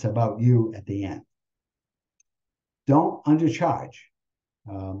it's about you at the end. Don't undercharge.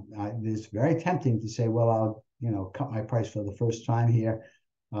 It's very tempting to say, well, I'll cut my price for the first time here.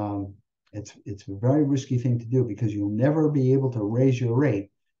 It's a very risky thing to do because you'll never be able to raise your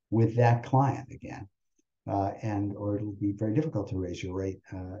rate with that client again, or it'll be very difficult to raise your rate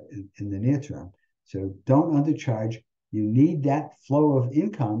in the near term. So don't undercharge. You need that flow of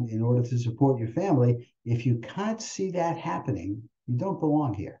income in order to support your family. If you can't see that happening, you don't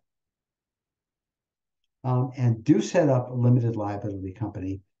belong here. And do set up a limited liability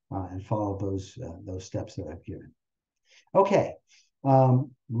company and follow those steps that I've given. Okay,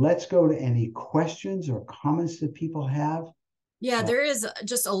 let's go to any questions or comments that people have. Yeah, there is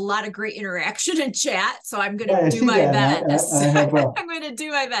just a lot of great interaction in chat, so I'm going to do my best. I'm going to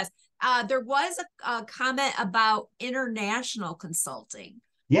do my best. There was a comment about international consulting.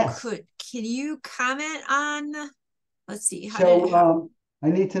 Yes. Can you comment on? Let's see. I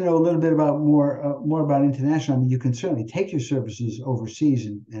need to know a little bit about more about international. I mean, you can certainly take your services overseas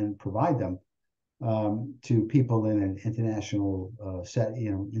and provide them to people in an international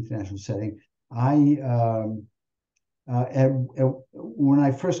international setting. When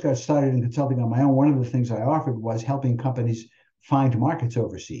I first got started in consulting on my own, one of the things I offered was helping companies find markets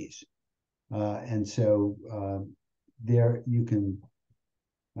overseas, and so there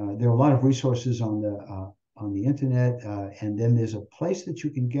are a lot of resources on the internet, and then there's a place that you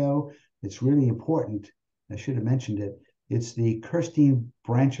can go. It's really important. I should have mentioned it. It's the Kirstein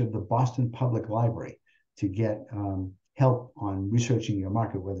branch of the Boston Public Library to get help on researching your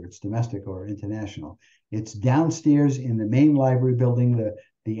market, whether it's domestic or international. It's downstairs in the main library building.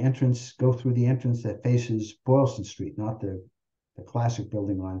 The entrance, go through the entrance that faces Boylston Street, not the classic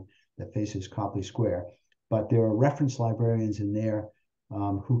building that faces Copley Square. But there are reference librarians in there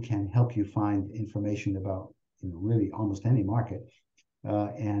who can help you find information about really almost any market,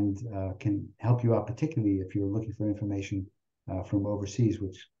 and can help you out, particularly if you're looking for information from overseas,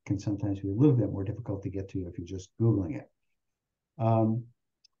 which can sometimes be a little bit more difficult to get to if you're just Googling it.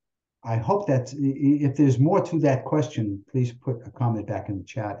 I hope that if there's more to that question, please put a comment back in the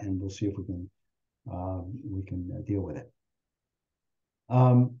chat, and we'll see if we can deal with it.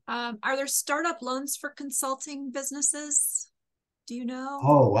 Are there startup loans for consulting businesses? Do you know?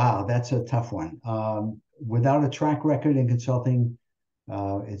 Oh, wow, that's a tough one. Without a track record in consulting,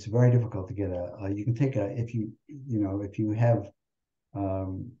 it's very difficult to get you can take if you have,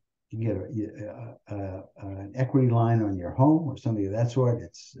 you can get an equity line on your home or something of that sort.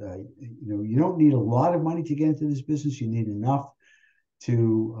 It's, you don't need a lot of money to get into this business. You need enough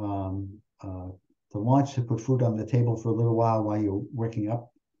to launch, to put food on the table for a little while you're working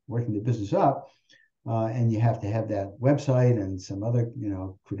the business up. And you have to have that website and some other,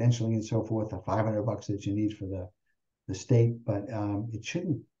 credentialing and so forth, the $500 that you need for the state, but it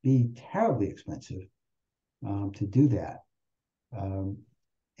shouldn't be terribly expensive to do that.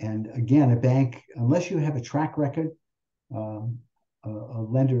 And again, a bank, unless you have a track record, a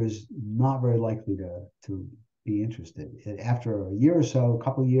lender is not very likely to be interested. After a year or so, a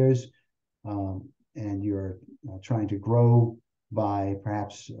couple of years, and you're trying to grow by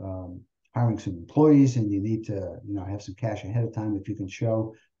perhaps hiring some employees, and you need to have some cash ahead of time. If you can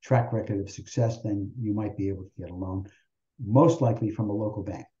show track record of success, then you might be able to get a loan, most likely from a local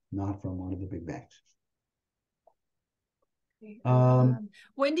bank, not from one of the big banks.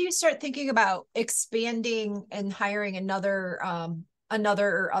 When do you start thinking about expanding and hiring another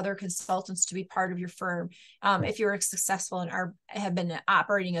or other consultants to be part of your firm, if you're successful and have been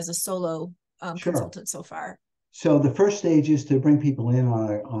operating as a solo Sure. consultant so far? So the first stage is to bring people in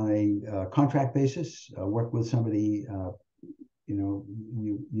on a contract basis, work with somebody.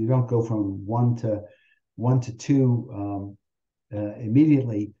 You don't go from one to two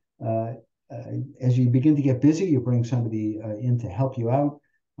immediately. As you begin to get busy, you bring somebody in to help you out.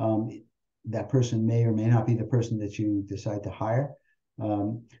 That person may or may not be the person that you decide to hire.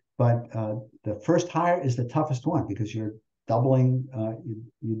 But the first hire is the toughest one because you're doubling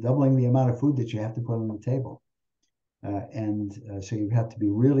the amount of food that you have to put on the table. So you have to be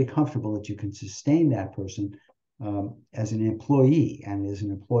really comfortable that you can sustain that person as an employee. And as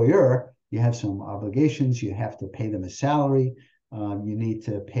an employer, you have some obligations. You have to pay them a salary. You need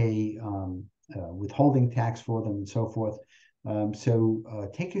to pay withholding tax for them and so forth. So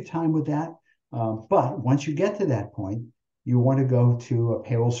take your time with that. But once you get to that point, you want to go to a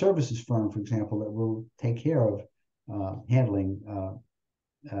payroll services firm, for example, that will take care of handling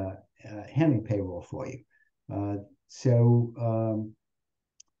payroll for you.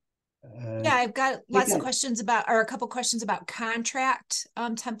 Yeah, I've got lots of questions about, or a couple questions about contract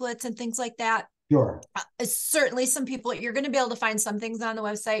templates and things like that. Sure. Certainly some people, you're going to be able to find some things on the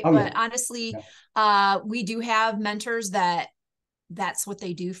website, Oh, but yeah. honestly, Yeah. We do have mentors that's what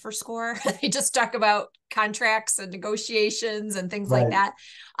they do for SCORE. They just talk about contracts and negotiations and things like that.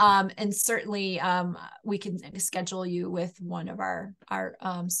 And certainly we can schedule you with one of our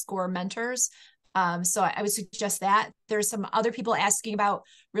SCORE mentors. So I would suggest that. There's some other people asking about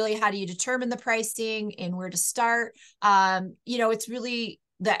really how do you determine the pricing and where to start. It's really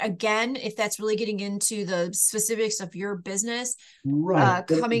that, again, if that's really getting into the specifics of your business, right.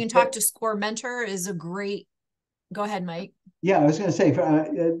 coming and talk to SCORE mentor is a great. Go ahead, Mike. Yeah, I was going to say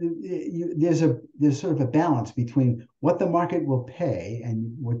there's sort of a balance between what the market will pay,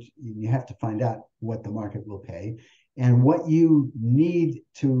 and what you have to find out what the market will pay, and what you need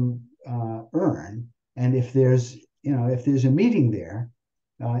to earn. And if there's a meeting there,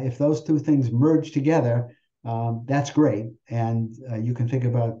 if those two things merge together, that's great, and you can think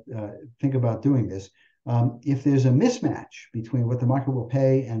about doing this. If there's a mismatch between what the market will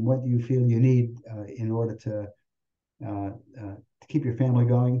pay and what you feel you need in order to keep your family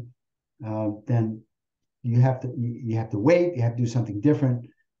going, then you have to wait. You have to do something different.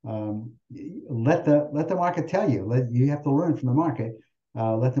 Let the market tell you. You have to learn from the market.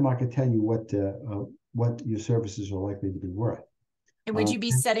 Let the market tell you what your services are likely to be worth. And would you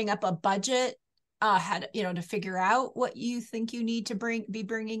be setting up a budget, to figure out what you think you need to be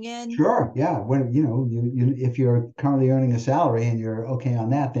bringing in? Sure. Yeah. When you if you're currently earning a salary and you're okay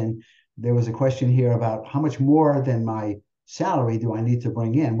on that, then there was a question here about how much more than my salary do I need to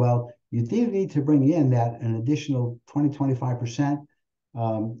bring in? Well, you do need to bring in that an additional 25%.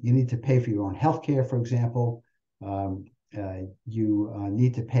 You need to pay for your own health care, for example. You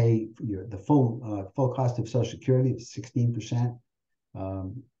need to pay the full cost of Social Security is 16%.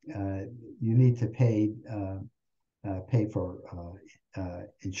 You need to pay for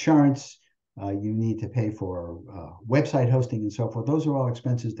insurance. You need to pay for website hosting and so forth. Those are all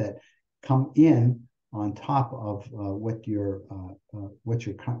expenses that come in on top of what your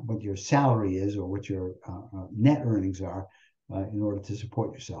salary is, or what your net earnings are, in order to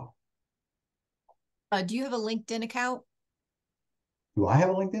support yourself. Do you have a LinkedIn account? Do I have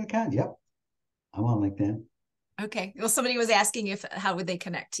a LinkedIn account? Yep, I'm on LinkedIn. Okay. Well, somebody was asking how would they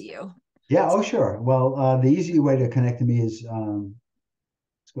connect to you? Yeah. Oh, sure. Well, the easy way to connect to me is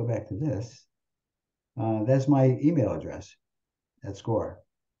let's go back to this. That's my email address at SCORE.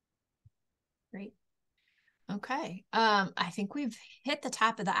 Great. Okay. I think we've hit the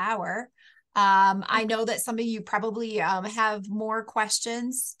top of the hour. I know that some of you probably have more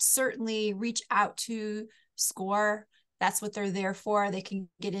questions. Certainly reach out to SCORE. That's what they're there for. They can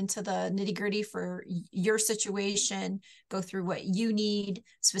get into the nitty-gritty for your situation, go through what you need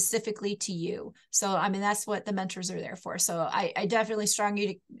specifically to you. So, that's what the mentors are there for. So I definitely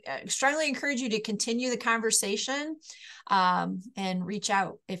strongly encourage you to continue the conversation, and reach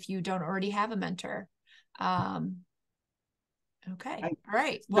out if you don't already have a mentor. Okay. All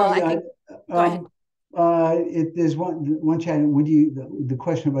right. Well, go ahead. There's one chat. The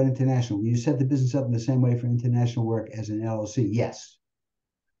question about international? You set the business up in the same way for international work as an LLC? Yes.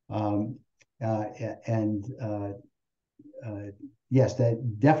 Yes,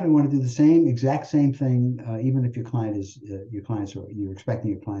 that definitely want to do the exact same thing, even if you're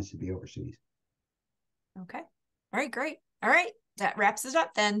expecting your clients to be overseas. Okay. All right. Great. All right. That wraps it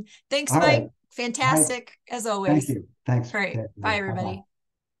up then. Thanks, All Mike. right. Fantastic, as always. Thank you. Thanks. All right. Bye, Bye-bye. everybody.